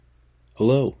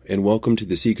Hello, and welcome to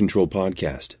the Sea Control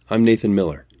Podcast. I'm Nathan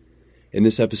Miller. In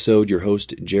this episode, your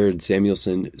host, Jared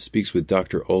Samuelson, speaks with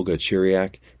Dr. Olga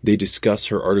Chiriak. They discuss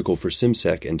her article for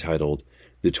CIMSEC entitled,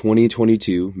 The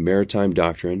 2022 Maritime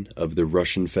Doctrine of the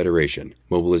Russian Federation,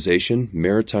 Mobilization,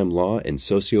 Maritime Law, and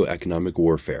Socioeconomic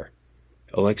Warfare.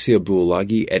 Alexia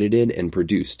Buolagi edited and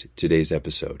produced today's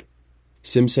episode.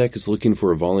 CIMSEC is looking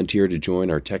for a volunteer to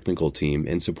join our technical team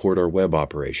and support our web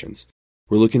operations.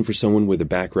 We're looking for someone with a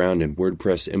background in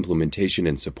WordPress implementation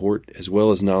and support, as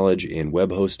well as knowledge in web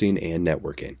hosting and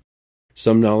networking.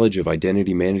 Some knowledge of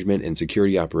identity management and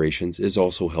security operations is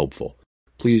also helpful.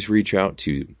 Please reach out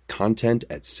to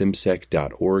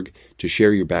content@cimsec.org to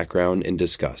share your background and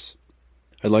discuss.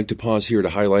 I'd like to pause here to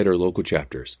highlight our local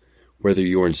chapters. Whether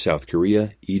you're in South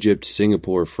Korea, Egypt,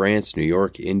 Singapore, France, New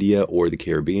York, India, or the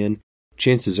Caribbean,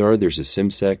 chances are there's a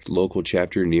CIMSEC local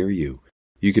chapter near you.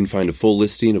 You can find a full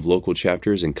listing of local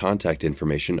chapters and contact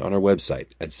information on our website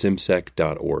at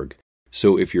cimsec.org.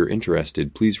 So if you're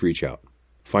interested, please reach out.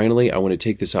 Finally, I want to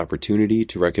take this opportunity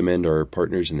to recommend our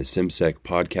partners in the CIMSEC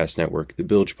podcast network, the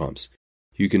Bilge Pumps.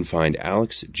 You can find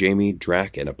Alex, Jamie,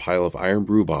 Drac, and a pile of Iron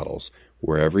Brew bottles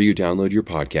wherever you download your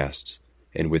podcasts.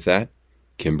 And with that,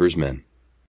 Kimber's Men.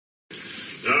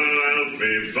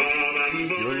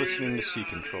 You're listening to Sea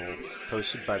Control,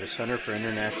 hosted by the Center for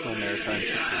International Maritime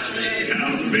Security.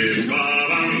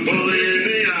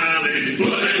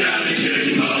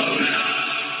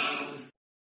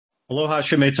 Aloha,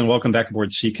 shipmates, and welcome back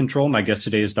aboard Sea Control. My guest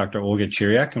today is Dr. Olga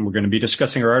Chiriak, and we're going to be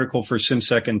discussing her article for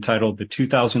CIMSEC entitled The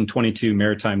 2022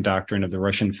 Maritime Doctrine of the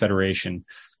Russian Federation,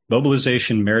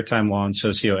 Mobilization, Maritime Law, and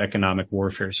Socioeconomic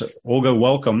Warfare. So, Olga,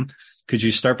 welcome. Could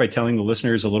you start by telling the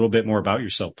listeners a little bit more about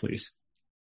yourself, please?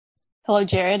 Hello,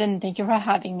 Jared, and thank you for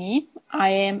having me. I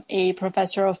am a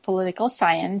professor of political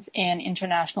science and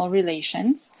international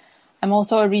relations. I'm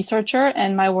also a researcher,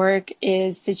 and my work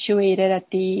is situated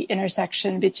at the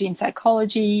intersection between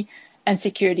psychology and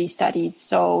security studies.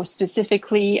 So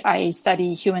specifically, I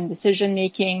study human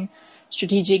decision-making,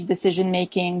 strategic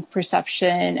decision-making,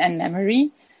 perception, and memory,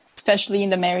 especially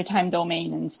in the maritime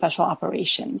domain and special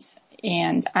operations.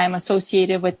 And I'm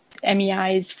associated with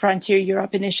MEI's Frontier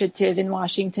Europe Initiative in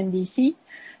Washington, D.C.,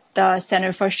 the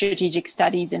Center for Strategic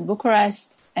Studies in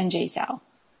Bucharest, and JSOW.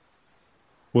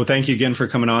 Well, thank you again for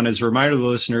coming on. As a reminder to the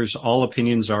listeners, all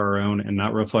opinions are our own and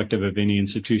not reflective of any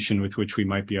institution with which we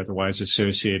might be otherwise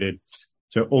associated.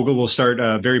 So, Olga, we'll start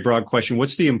a very broad question.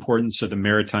 What's the importance of the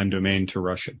maritime domain to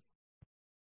Russia?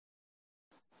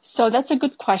 So that's a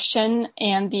good question.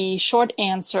 And the short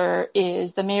answer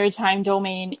is the maritime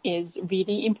domain is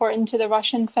really important to the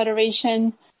Russian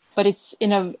Federation, but it's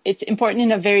important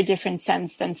in a very different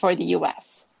sense than for the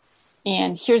US.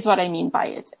 And here's what I mean by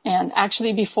it. And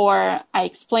actually, before I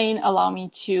explain, allow me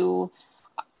to,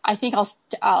 I think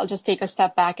I'll just take a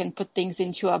step back and put things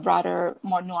into a broader,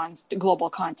 more nuanced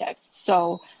global context.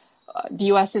 So the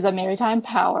US is a maritime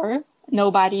power.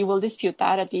 Nobody will dispute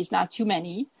that, at least not too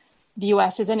many. The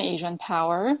U.S. is an Asian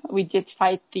power. We did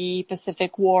fight the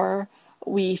Pacific War.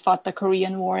 We fought the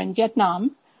Korean War in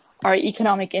Vietnam. Our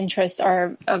economic interests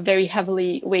are very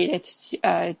heavily weighted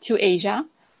to Asia.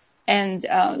 And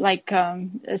like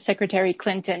Secretary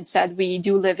Clinton said, we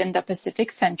do live in the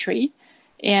Pacific century.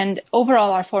 And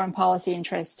overall, our foreign policy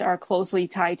interests are closely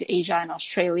tied to Asia and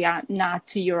Australia, not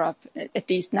to Europe, at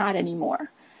least not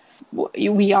anymore.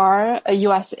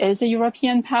 U.S. is a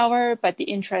European power, but the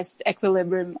interest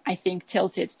equilibrium, I think,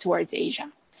 tilted towards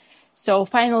Asia. So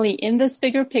finally, in this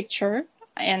bigger picture,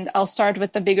 and I'll start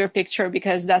with the bigger picture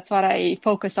because that's what I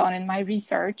focus on in my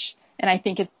research, and I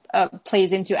think it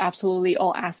plays into absolutely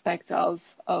all aspects of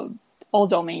all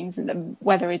domains,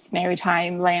 whether it's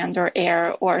maritime, land, or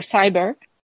air, or cyber.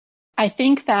 I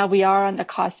think that we are on the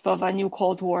cusp of a new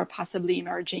Cold War possibly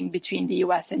emerging between the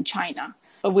U.S. and China.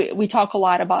 We talk a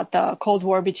lot about the Cold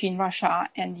War between Russia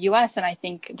and the U.S., and I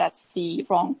think that's the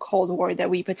wrong Cold War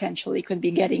that we potentially could be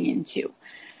getting into.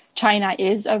 China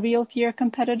is a real peer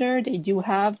competitor. They do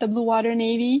have the Blue Water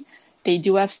Navy. They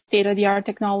do have state-of-the-art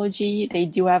technology. They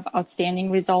do have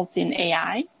outstanding results in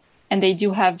AI. And they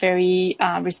do have very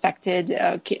respected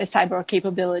cyber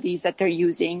capabilities that they're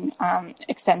using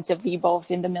extensively,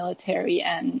 both in the military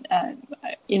and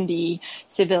in the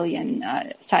civilian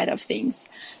side of things.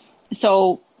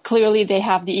 So clearly they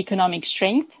have the economic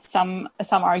strength. Some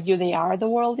argue they are the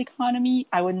world economy.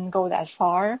 I wouldn't go that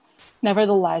far.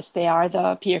 Nevertheless, they are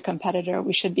the peer competitor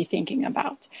we should be thinking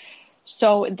about.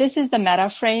 So this is the meta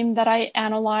frame that I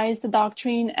analyze the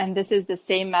doctrine, and this is the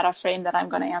same meta frame that I'm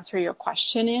going to answer your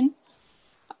question in.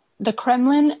 The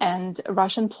Kremlin and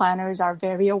Russian planners are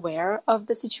very aware of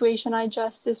the situation I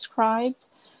just described.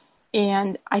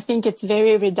 And I think it's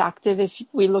very reductive if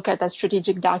we look at a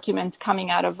strategic document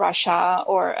coming out of Russia,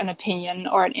 or an opinion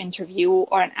or an interview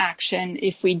or an action,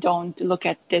 if we don't look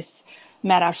at this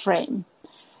meta frame.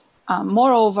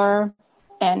 Moreover,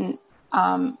 and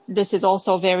this is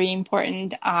also very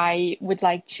important, I would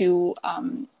like to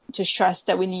stress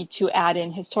that we need to add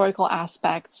in historical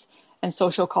aspects and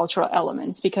social cultural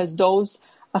elements, because those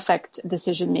affect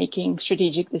decision-making,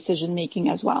 strategic decision-making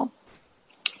as well.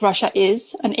 Russia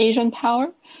is an Asian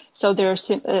power, so they're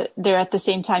at the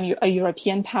same time a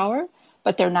European power,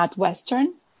 but they're not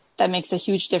Western. That makes a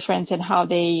huge difference in how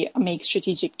they make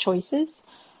strategic choices.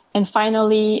 And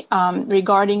finally,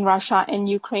 regarding Russia and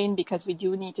Ukraine, because we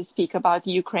do need to speak about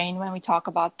Ukraine when we talk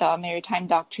about the maritime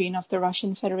doctrine of the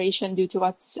Russian Federation due to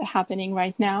what's happening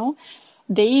right now,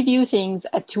 they view things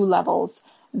at two levels.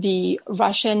 The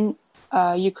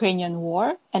Russian-Ukrainian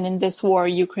war, and in this war,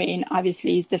 Ukraine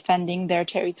obviously is defending their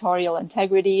territorial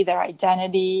integrity, their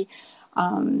identity,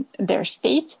 their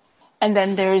state. And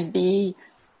then there's the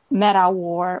meta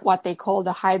war, what they call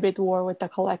the hybrid war with the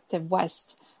collective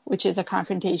West, which is a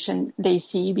confrontation they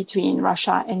see between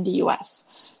Russia and the U.S.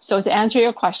 So to answer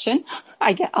your question,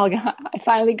 I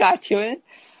finally got to it.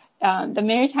 The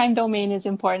maritime domain is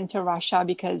important to Russia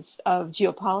because of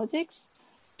geopolitics,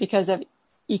 because of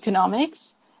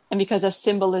economics, and because of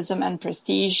symbolism and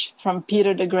prestige. From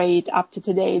Peter the Great up to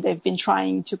today, they've been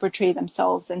trying to portray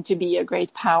themselves and to be a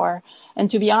great power. And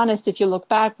to be honest, if you look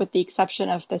back, with the exception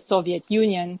of the Soviet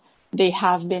Union, they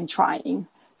have been trying.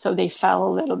 So they fell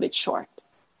a little bit short.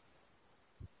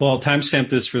 Well, I'll timestamp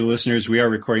this for the listeners. We are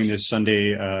recording this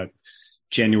Sunday,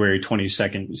 January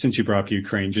 22nd, since you brought up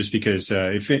Ukraine, just because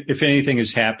if anything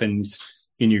has happened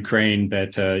in Ukraine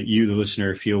that you, the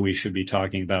listener, feel we should be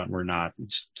talking about and we're not,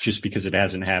 it's just because it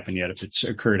hasn't happened yet if it's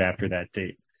occurred after that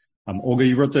date. Olga,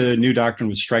 you wrote the new doctrine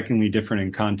was strikingly different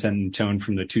in content and tone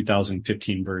from the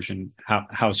 2015 version.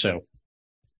 How so?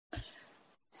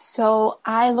 So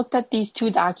I looked at these two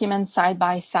documents side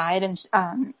by side,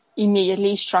 and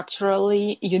immediately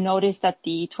structurally, you notice that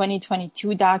the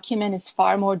 2022 document is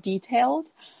far more detailed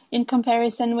in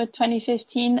comparison with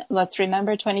 2015. Let's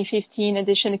remember 2015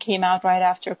 edition came out right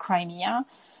after Crimea.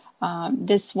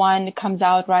 This one comes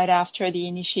out right after the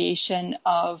initiation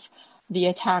of the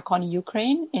attack on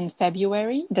Ukraine in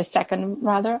February, the second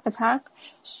attack.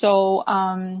 So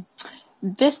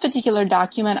this particular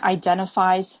document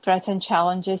identifies threats and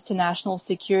challenges to national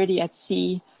security at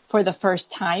sea for the first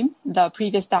time. The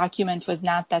previous document was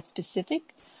not that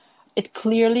specific. It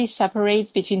clearly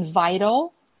separates between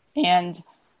vital and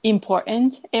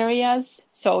important areas.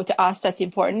 So to us, that's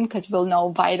important because we'll know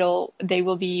vital, they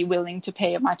will be willing to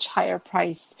pay a much higher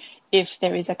price if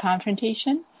there is a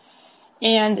confrontation.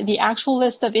 And the actual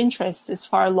list of interests is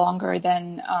far longer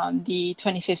than the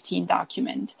 2015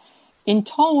 document. In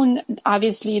tone,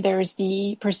 obviously, there's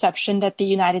the perception that the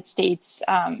United States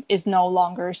is no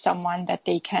longer someone that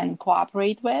they can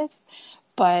cooperate with,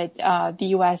 but the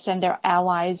U.S. and their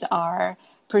allies are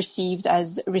perceived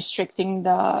as restricting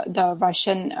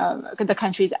the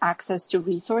country's access to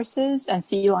resources and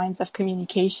sea lines of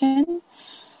communication.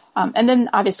 And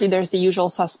then obviously there's the usual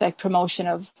suspect promotion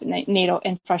of NATO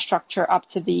infrastructure up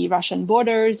to the Russian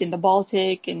borders in the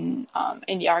Baltic, in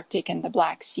the Arctic and the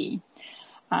Black Sea.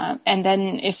 And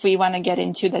then if you want to get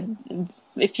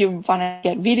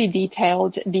really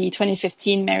detailed, the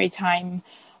 2015 maritime,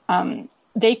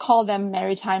 they call them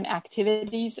maritime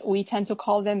activities. We tend to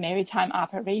call them maritime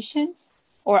operations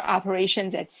or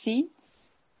operations at sea.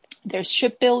 There's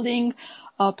shipbuilding,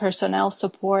 personnel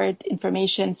support,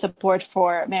 information support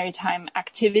for maritime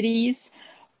activities.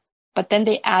 But then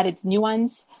they added new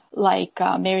ones like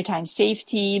maritime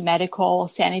safety, medical,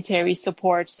 sanitary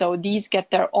support. So these get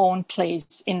their own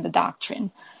place in the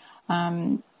doctrine.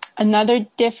 Another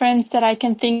difference that I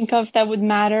can think of that would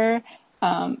matter,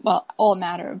 all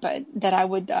matter, but that I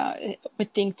would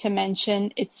think to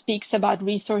mention, it speaks about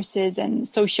resources and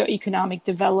socioeconomic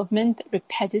development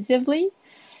repetitively.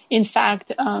 In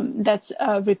fact, that's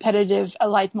a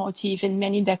leitmotif in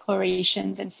many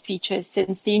declarations and speeches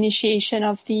since the initiation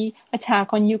of the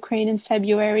attack on Ukraine in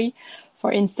February.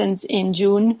 For instance, in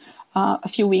June, a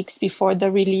few weeks before the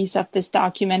release of this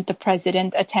document, the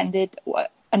president attended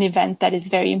an event that is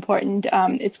very important.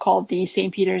 It's called the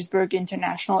St. Petersburg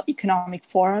International Economic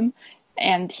Forum.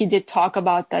 And he did talk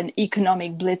about an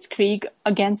economic blitzkrieg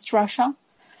against Russia.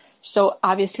 So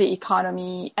obviously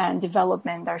economy and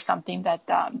development are something that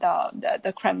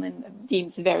the Kremlin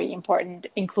deems very important,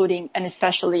 including and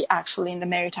especially actually in the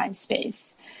maritime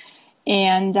space.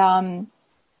 And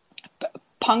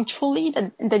punctually,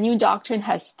 the new doctrine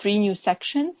has 3 new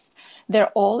sections.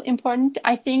 They're all important.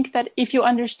 I think that if you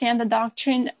understand the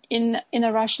doctrine in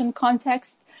a Russian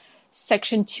context,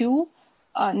 Section 2,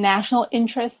 national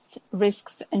interests,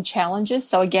 risks, and challenges.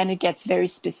 So again, it gets very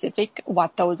specific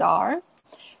what those are.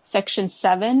 Section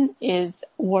 7 is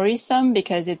worrisome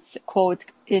because it's, quote,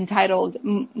 entitled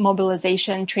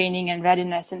Mobilization, Training, and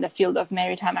Readiness in the Field of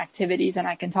Maritime Activities. And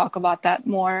I can talk about that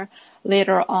more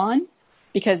later on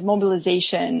because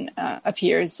mobilization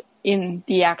appears in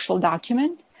the actual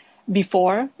document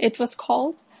before it was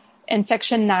called. And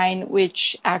Section 9,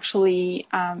 which actually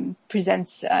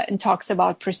presents and talks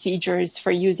about procedures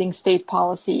for using state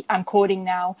policy, I'm quoting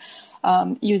now,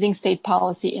 using state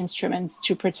policy instruments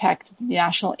to protect the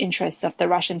national interests of the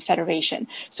Russian Federation.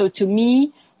 So to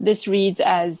me, this reads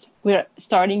as we're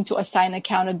starting to assign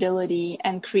accountability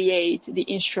and create the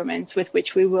instruments with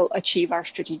which we will achieve our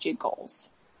strategic goals.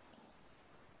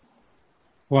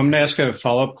 Well, I'm going to ask a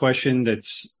follow-up question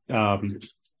that's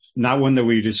not one that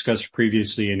we discussed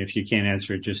previously, and if you can't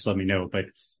answer it, just let me know. But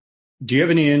do you have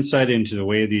any insight into the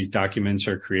way these documents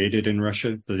are created in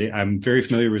Russia? I'm very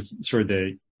familiar with sort of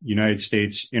the United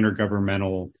States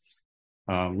intergovernmental,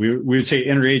 we would say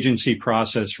interagency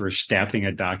process for staffing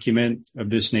a document of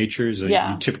this nature. Is that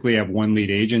you typically have one lead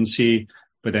agency,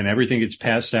 but then everything gets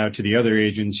passed out to the other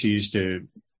agencies to,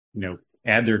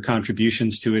 add their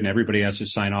contributions to it, and everybody has to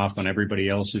sign off on everybody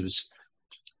else's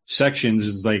sections.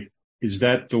 Is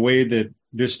that the way that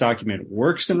this document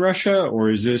works in Russia,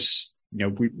 or is this,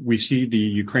 we see the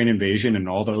Ukraine invasion and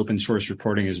all the open source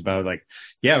reporting is about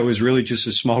it was really just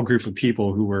a small group of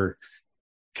people who were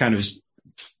kind of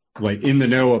in the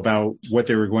know about what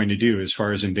they were going to do as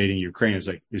far as invading Ukraine.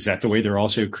 Is that the way they're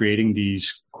also creating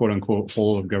these quote unquote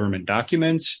whole of government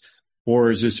documents,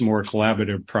 or is this a more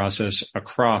collaborative process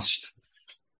across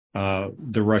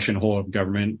the Russian whole of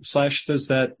government / does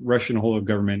that Russian whole of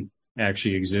government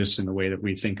actually exist in the way that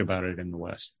we think about it in the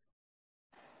West?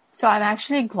 So I'm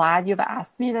actually glad you've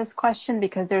asked me this question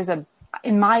because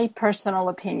in my personal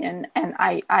opinion, and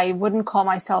I wouldn't call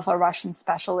myself a Russian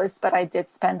specialist, but I did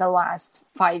spend the last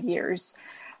 5 years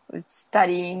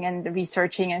studying and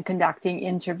researching and conducting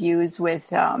interviews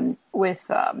with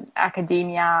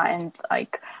academia and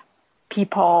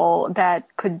people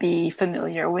that could be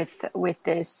familiar with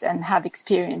this and have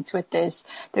experience with this.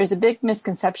 There's a big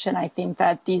misconception, I think,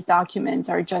 that these documents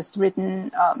are just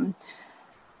written.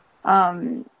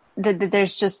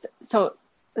 So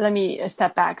let me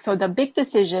step back. So the big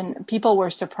decision, people were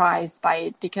surprised by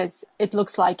it because it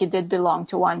looks like it did belong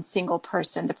to one single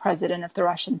person, the president of the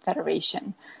Russian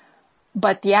Federation.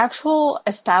 But the actual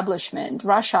establishment,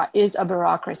 Russia, is a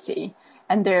bureaucracy.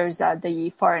 And there's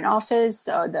the Foreign Office,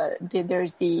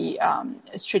 there's the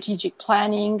strategic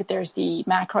planning, there's the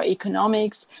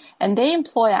macroeconomics, and they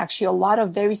employ actually a lot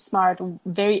of very smart,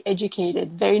 very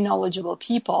educated, very knowledgeable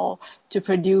people to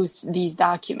produce these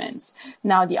documents.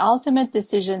 Now, the ultimate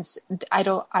decisions, I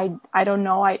don't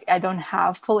know. I don't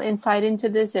have full insight into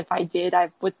this. If I did,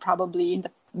 I would probably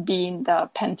be in the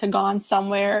Pentagon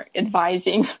somewhere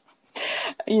advising,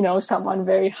 someone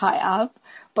very high up.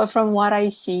 But from what I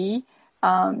see,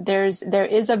 there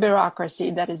is a bureaucracy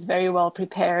that is very well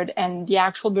prepared, and the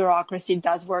actual bureaucracy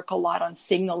does work a lot on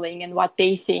signaling and what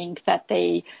they think that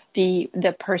the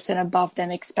person above them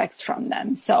expects from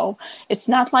them. So it's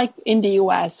not like in the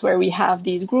US where we have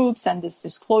these groups and this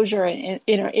disclosure and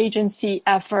interagency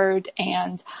effort,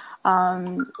 and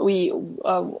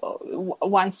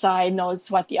one side knows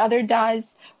what the other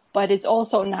does, but it's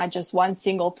also not just one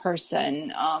single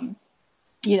person,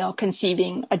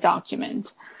 conceiving a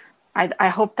document. I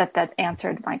hope that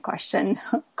answered my question.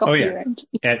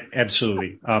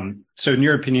 Absolutely. So in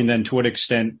your opinion, then, to what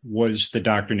extent was the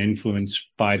doctrine influenced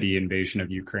by the invasion of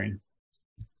Ukraine?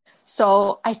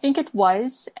 So I think it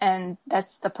was, and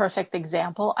that's the perfect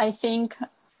example, I think,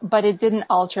 but it didn't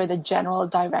alter the general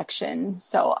direction.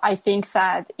 So I think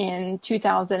that in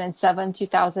 2007,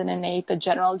 2008, the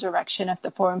general direction of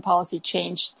the foreign policy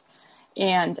changed,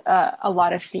 and a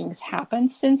lot of things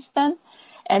happened since then.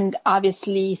 And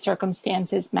obviously,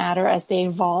 circumstances matter as they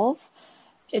evolve.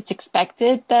 It's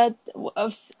expected that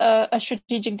a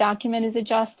strategic document is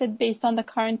adjusted based on the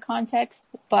current context.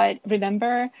 But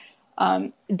remember,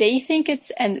 they think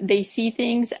they see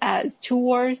things as two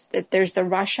wars, that there's the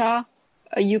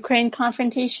Russia-Ukraine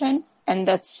confrontation. And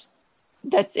that's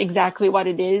exactly what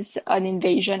it is, an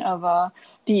invasion of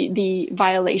the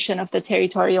violation of the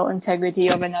territorial integrity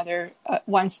of another,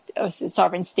 once a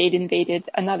sovereign state invaded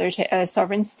another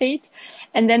sovereign state.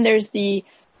 And then there's the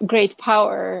great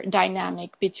power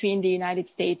dynamic between the United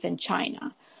States and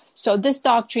China. So this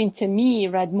doctrine to me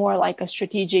read more like a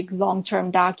strategic long-term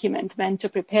document meant to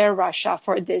prepare Russia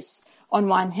for this, on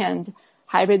one hand,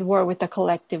 hybrid war with the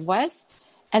collective West,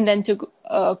 and then to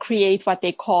create what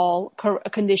they call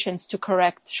conditions to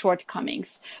correct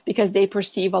shortcomings, because they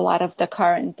perceive a lot of the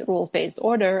current rules-based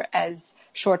order as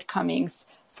shortcomings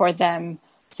for them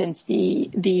since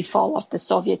the fall of the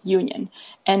Soviet Union.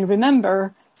 And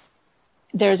remember,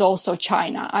 there's also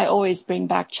China. I always bring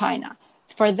back China.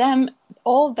 For them,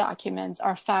 all documents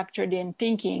are factored in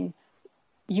thinking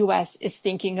U.S. is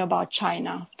thinking about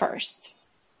China first.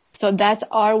 So that's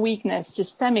our weakness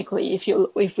systemically.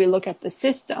 If we look at the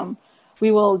system,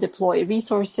 we will deploy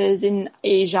resources in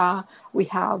Asia. We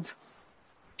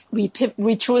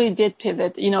truly did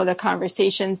pivot. The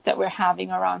conversations that we're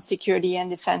having around security and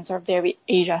defense are very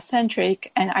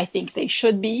Asia-centric, and I think they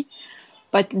should be,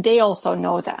 but they also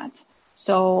know that.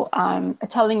 So a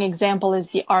telling example is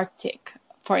the Arctic,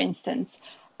 for instance.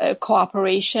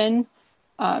 Cooperation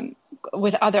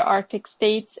with other Arctic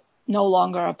states, no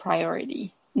longer a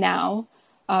priority. Now,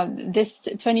 this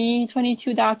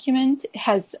 2022 document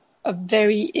has a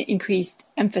very increased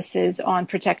emphasis on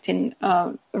protecting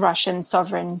Russian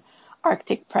sovereign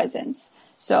Arctic presence.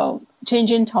 So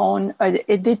change in tone,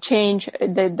 it did change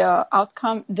the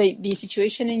outcome. The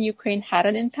situation in Ukraine had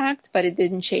an impact, but it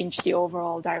didn't change the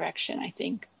overall direction, I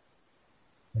think.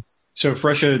 So if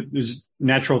Russia is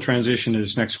natural transition to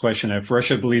this next question, if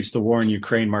Russia believes the war in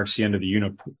Ukraine marks the end of the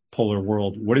unipolar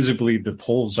world, what does it believe the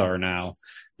poles are now?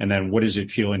 And then what does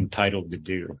it feel entitled to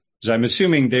do? Because I'm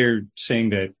assuming they're saying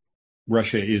that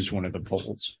Russia is one of the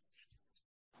poles.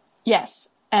 Yes.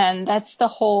 And that's the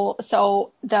whole,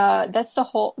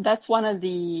 that's one of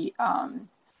the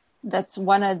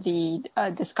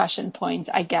discussion points,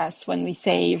 I guess, when we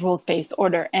say rules-based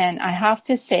order. And I have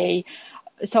to say,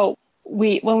 so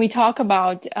when we talk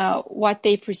about what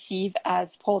they perceive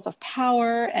as poles of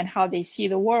power and how they see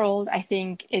the world, I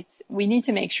think we need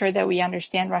to make sure that we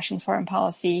understand Russian foreign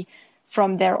policy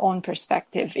from their own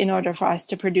perspective in order for us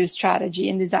to produce strategy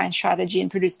and design strategy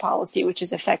and produce policy which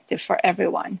is effective for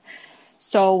everyone.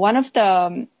 So one of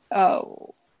the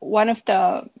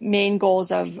main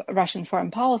goals of Russian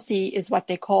foreign policy is what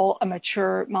they call a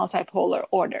mature multipolar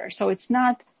order. So it's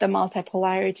not the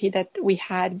multipolarity that we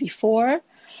had before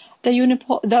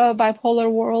the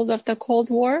bipolar world of the Cold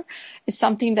War. Is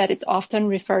something that it's often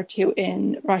referred to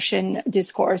in Russian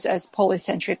discourse as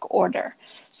polycentric order.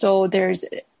 So there's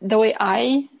the way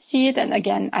I see it, and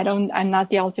again, I'm not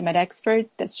the ultimate expert.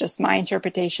 That's just my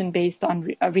interpretation based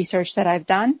on research that I've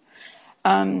done.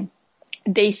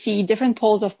 They see different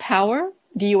poles of power,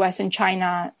 the US and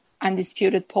China,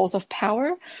 undisputed poles of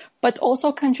power, but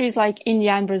also countries like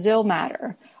India and Brazil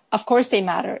matter. Of course they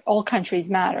matter. All countries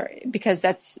matter because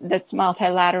that's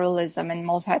multilateralism and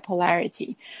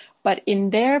multipolarity. But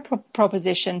in their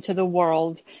proposition to the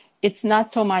world, it's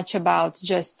not so much about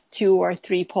just 2 or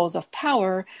 3 poles of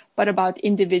power, but about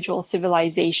individual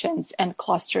civilizations and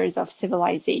clusters of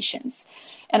civilizations.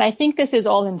 And I think this is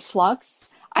all in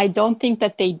flux. I don't think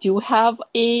that they do have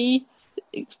a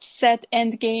set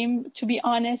end game, to be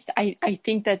honest. I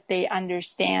think that they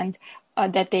understand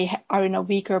that they are in a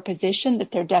weaker position,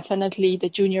 that they're definitely the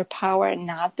junior power and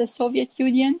not the Soviet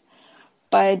Union.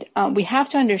 But we have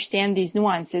to understand these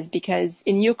nuances because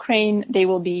in Ukraine, they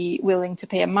will be willing to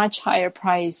pay a much higher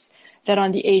price than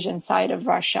on the Asian side of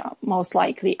Russia, most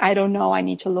likely. I don't know. I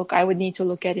would need to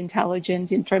look at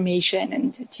intelligence information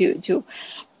and to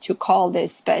call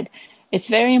this. But it's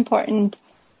very important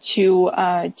to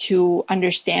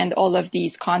understand all of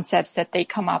these concepts that they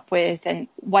come up with and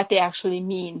what they actually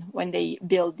mean when they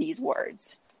build these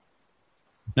words.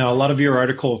 Now, a lot of your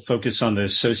article focused on the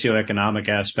socioeconomic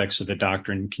aspects of the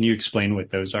doctrine. Can you explain what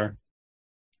those are?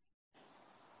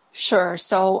 Sure.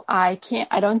 So I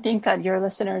don't think that your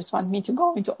listeners want me to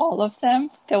go into all of them.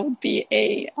 There would be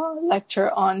a lecture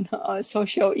on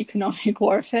socioeconomic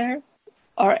warfare,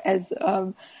 or as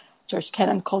George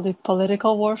Kennan called it,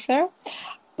 political warfare.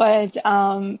 But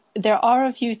there are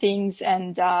a few things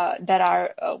and that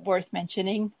are worth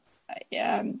mentioning.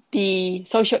 The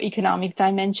socioeconomic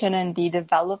dimension and the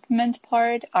development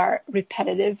part are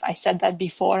repetitive. I said that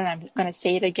before, and I'm going to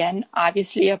say it again.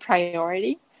 Obviously, a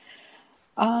priority.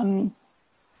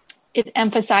 It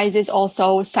emphasizes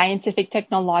also scientific,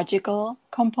 technological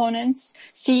components.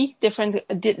 See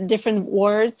different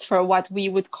words for what we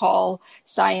would call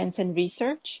science and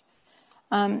research.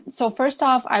 So first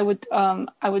off, I would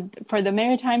for the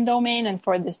maritime domain and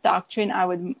for this doctrine, I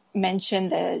would mention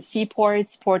the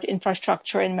seaports, port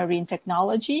infrastructure, and marine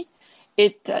technology.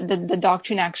 The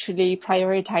doctrine actually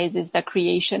prioritizes the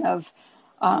creation of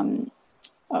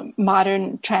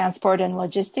modern transport and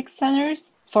logistics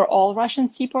centers for all Russian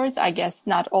seaports. I guess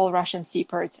not all Russian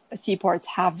seaports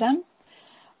have them.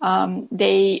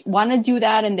 They want to do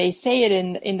that, and they say it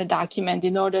in the document,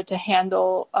 in order to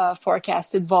handle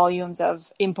forecasted volumes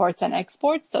of imports and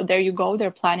exports. So there you go.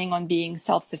 They're planning on being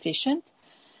self-sufficient.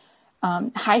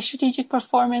 High strategic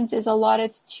performance is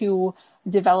allotted to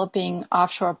developing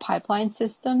offshore pipeline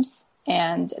systems,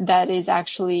 and that is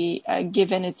actually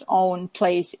given its own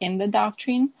place in the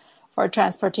doctrine for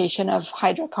transportation of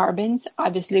hydrocarbons.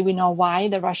 Obviously, we know why.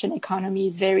 The Russian economy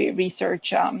is very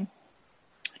research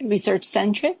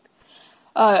centric,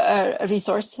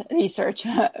 resource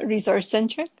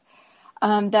centric.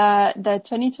 The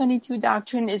 2022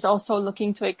 doctrine is also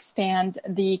looking to expand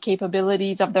the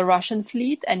capabilities of the Russian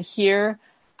fleet. And here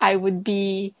I would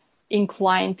be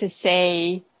inclined to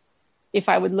say, if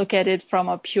I would look at it from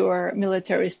a pure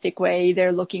militaristic way,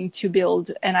 they're looking to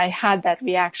build, and I had that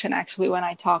reaction actually when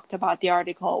I talked about the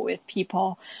article with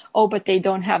people, but they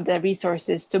don't have the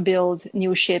resources to build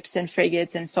new ships and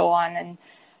frigates and so on. And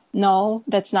no,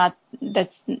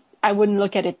 I wouldn't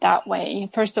look at it that way.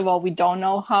 First of all, we don't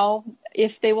know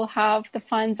if they will have the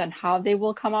funds and how they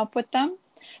will come up with them,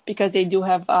 because they do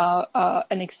have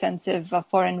an extensive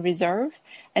foreign reserve.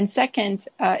 And second,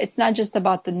 it's not just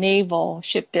about the naval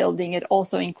shipbuilding. It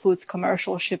also includes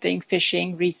commercial shipping,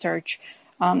 fishing, research,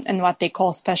 and what they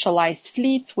call specialized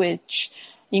fleets, which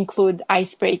include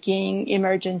icebreaking,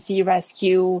 emergency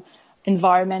rescue,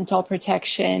 environmental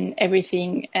protection,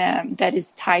 everything that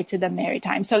is tied to the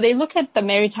maritime. So they look at the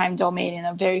maritime domain in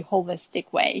a very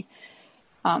holistic way.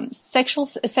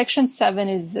 Section 7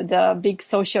 is the big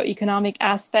socioeconomic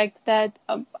aspect that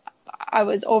I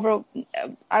was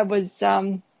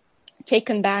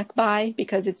taken back by,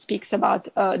 because it speaks about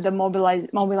the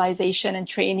mobilization and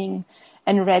training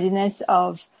and readiness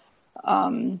of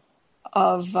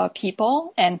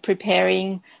people, and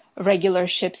preparing regular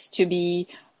ships to be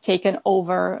taken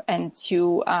over and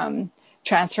to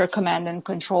transfer command and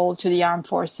control to the armed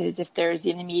forces if there's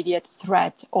an immediate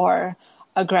threat or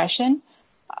aggression.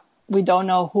 We don't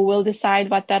know who will decide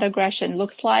what that aggression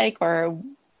looks like or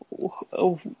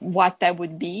what that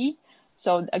would be.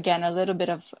 So again, a little bit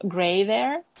of gray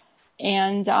there.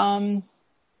 And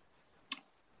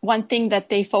one thing that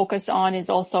they focus on is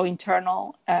also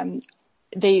internal.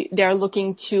 They're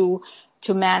looking to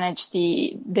manage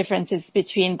the differences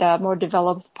between the more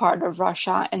developed part of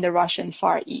Russia and the Russian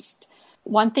Far East.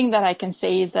 One thing that I can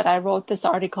say is that I wrote this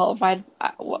article right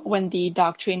when the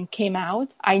doctrine came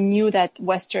out. I knew that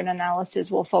Western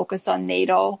analysis will focus on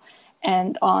NATO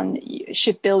and on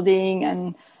shipbuilding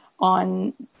and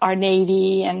on our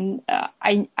Navy. And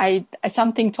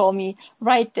something told me,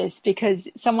 write this, because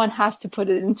someone has to put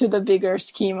it into the bigger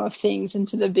scheme of things,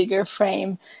 into the bigger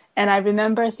frame. And I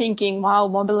remember thinking, wow,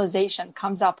 mobilization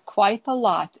comes up quite a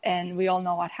lot. And we all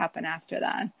know what happened after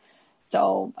that.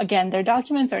 So again, their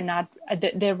documents are not,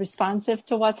 they're responsive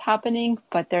to what's happening,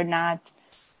 but they're not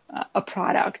a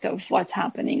product of what's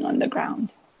happening on the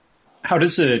ground. How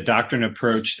does the doctrine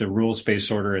approach the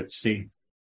rules-based order at sea?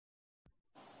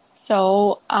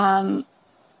 So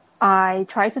I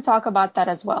tried to talk about that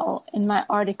as well in my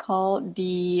article.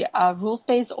 The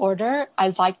rules-based order,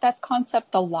 I like that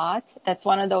concept a lot. That's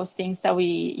one of those things that we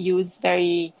use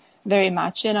very, very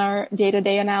much in our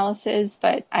day-to-day analysis,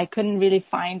 but I couldn't really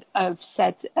find a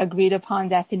set agreed upon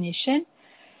definition.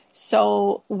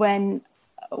 So when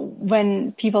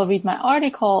people read my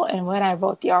article, and when I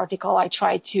wrote the article, I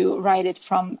tried to write it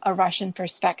from a Russian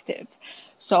perspective.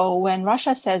 So when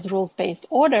Russia says rules-based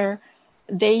order,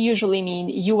 they usually mean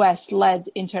U.S.-led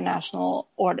international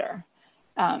order,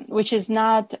 which is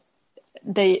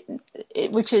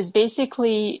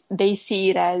basically, they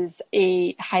see it as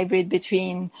a hybrid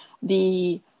between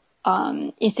the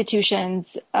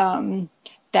institutions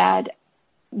that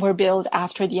were built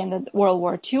after the end of World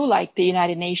War II, like the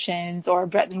United Nations or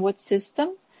Bretton Woods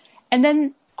system, and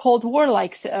then Cold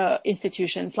War-like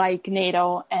institutions like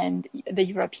NATO and the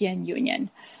European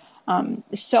Union.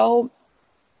 So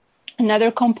another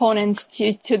component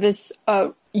to this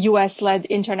U.S.-led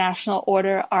international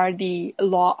order are the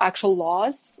actual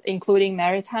laws, including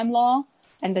maritime law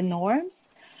and the norms.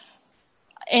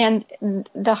 And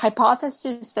the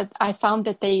hypothesis that I found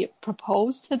that they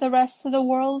propose to the rest of the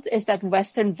world is that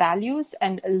Western values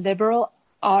and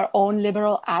our own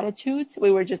liberal attitudes,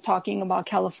 we were just talking about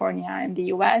California and the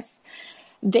U.S.,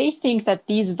 they think that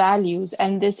these values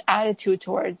and this attitude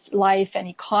towards life and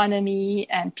economy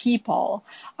and people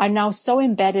are now so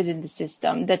embedded in the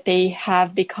system that they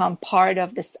have become part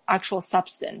of this actual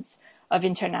substance of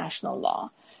international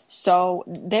law. So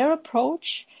their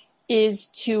approach is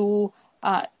to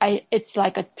it's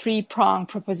like a three-pronged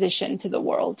proposition to the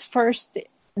world. First,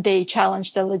 they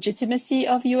challenge the legitimacy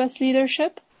of U.S.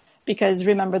 leadership, because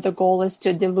remember, the goal is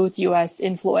to dilute U.S.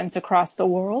 influence across the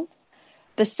world.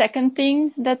 The second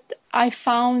thing that I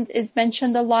found is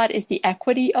mentioned a lot is the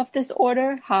equity of this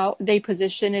order, how they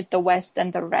position it, the West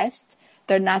and the rest.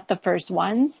 They're not the first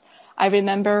ones. I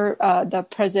remember the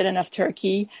president of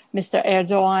Turkey, Mr.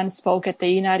 Erdogan, spoke at the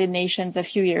United Nations a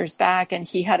few years back, and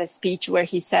he had a speech where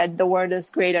he said the world is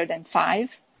greater than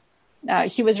five.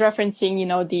 He was referencing,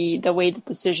 the way that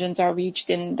decisions are reached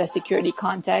in the security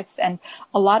context, and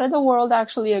a lot of the world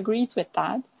actually agrees with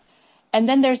that. And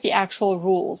then there's the actual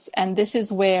rules, and this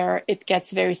is where it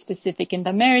gets very specific in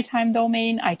the maritime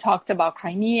domain. I talked about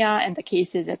Crimea and the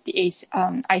cases at the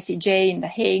ICJ in The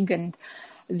Hague and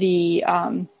the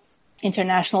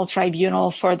International Tribunal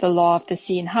for the Law of the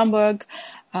Sea in Hamburg.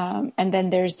 And then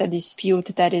there's the dispute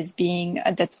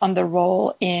that's on the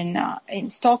roll in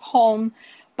Stockholm.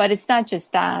 But it's not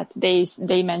just that.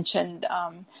 They mentioned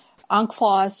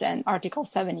UNCLOS and Article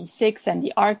 76 and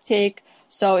the Arctic.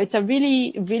 So it's a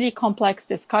really, really complex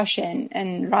discussion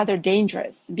and rather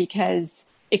dangerous because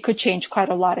it could change quite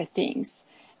a lot of things.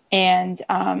 And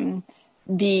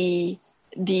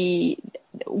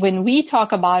when we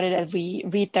talk about it and we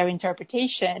read their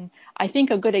interpretation, I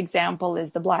think a good example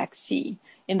is the Black Sea.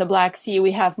 In the Black Sea,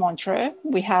 we have Montreux,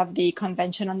 we have the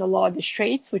Convention on the Law of the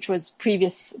Straits, which was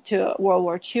previous to World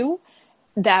War II.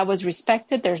 That was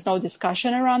respected. There's no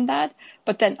discussion around that.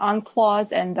 But then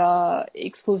UNCLOS and the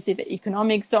exclusive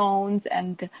economic zones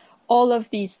and all of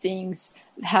these things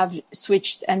have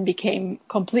switched and became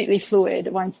completely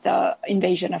fluid once the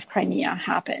invasion of Crimea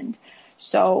happened.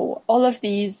 So all of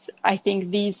these, I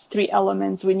think these three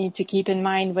elements we need to keep in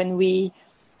mind when we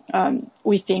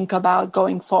think about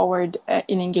going forward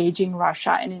in engaging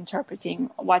Russia and interpreting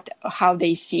how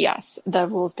they see us, the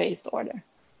rules-based order.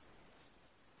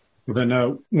 Well,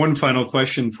 then one final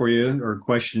question for you, or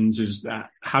questions, is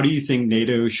that how do you think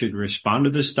NATO should respond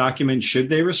to this document? Should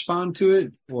they respond to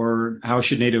it, or how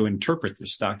should NATO interpret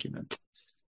this document?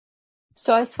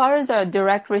 So as far as a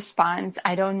direct response,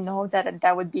 I don't know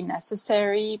that would be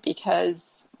necessary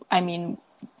because,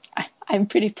 I'm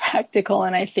pretty practical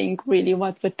and I think really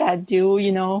what would that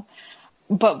do,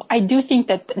 But I do think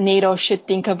that NATO should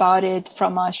think about it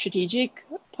from a strategic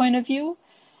point of view.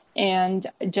 And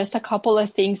just a couple of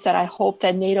things that I hope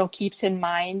that NATO keeps in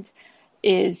mind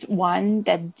is, one,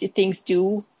 that things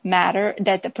do matter,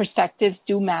 that the perspectives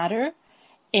do matter.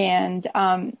 And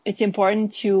it's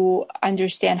important to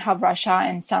understand how Russia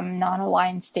and some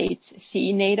non-aligned states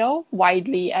see NATO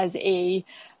widely as a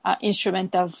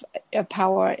instrument of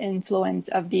power influence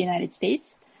of the United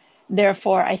States.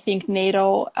 Therefore, I think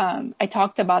NATO, I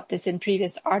talked about this in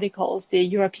previous articles, the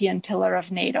European pillar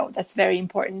of NATO, that's very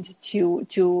important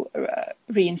to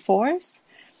reinforce.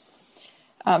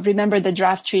 Remember the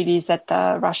draft treaties that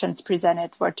the Russians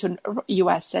presented were to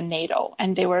US and NATO,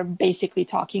 and they were basically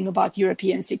talking about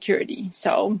European security.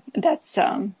 So that's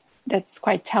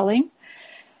quite telling.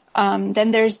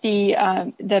 Then there's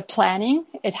the planning.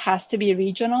 It has to be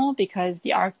regional because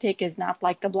the Arctic is not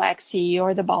like the Black Sea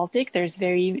or the Baltic.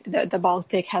 The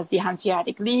Baltic has the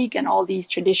Hanseatic League and all these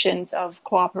traditions of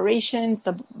cooperations.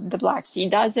 The Black Sea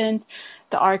doesn't.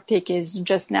 The Arctic is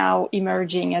just now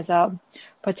emerging as a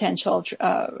potential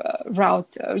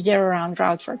year-round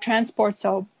route for transport.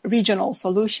 So regional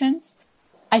solutions.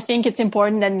 I think it's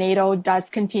important that NATO does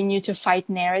continue to fight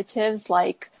narratives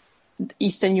like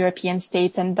Eastern European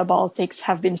states and the Baltics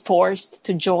have been forced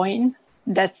to join.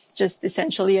 That's just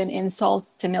essentially an insult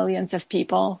to millions of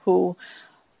people who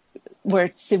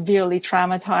were severely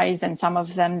traumatized, and some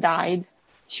of them died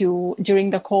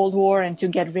during the Cold War and to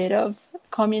get rid of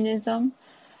communism.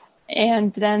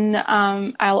 And then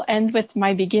I'll end with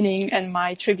my beginning and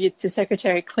my tribute to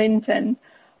Secretary Clinton.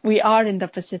 We are in the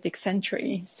Pacific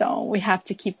century, so we have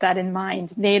to keep that in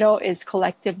mind. NATO is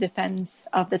collective defense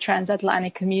of the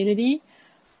transatlantic community,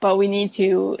 but we need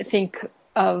to think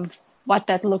of what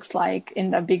that looks like in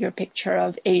the bigger picture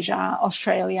of Asia,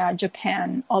 Australia,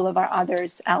 Japan, all of our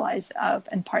others, allies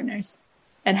and partners.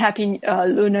 And happy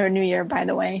Lunar New Year, by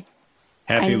the way.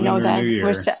 Happy Lunar New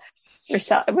Year.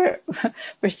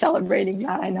 We're celebrating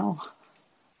that, I know.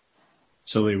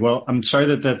 Absolutely. Well, I'm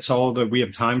sorry that's all that we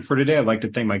have time for today. I'd like to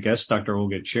thank my guest, Dr.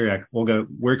 Olga Chiriak. Olga,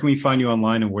 where can we find you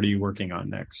online and what are you working on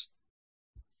next?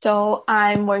 So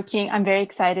I'm very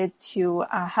excited to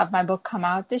have my book come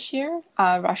out this year,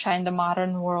 Russia in the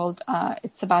Modern World.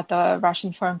 It's about the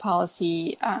Russian foreign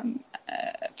policy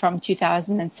from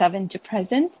 2007 to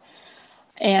present.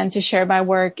 And to share my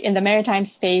work in the maritime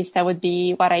space, that would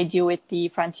be what I do with the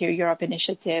Frontier Europe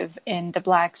Initiative in the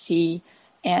Black Sea,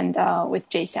 and with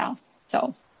JSAL.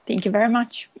 So thank you very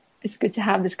much. It's good to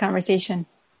have this conversation.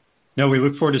 No, we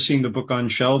look forward to seeing the book on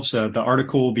shelves. The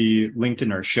article will be linked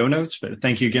in our show notes, but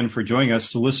thank you again for joining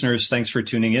us. To listeners, thanks for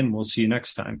tuning in. We'll see you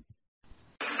next time.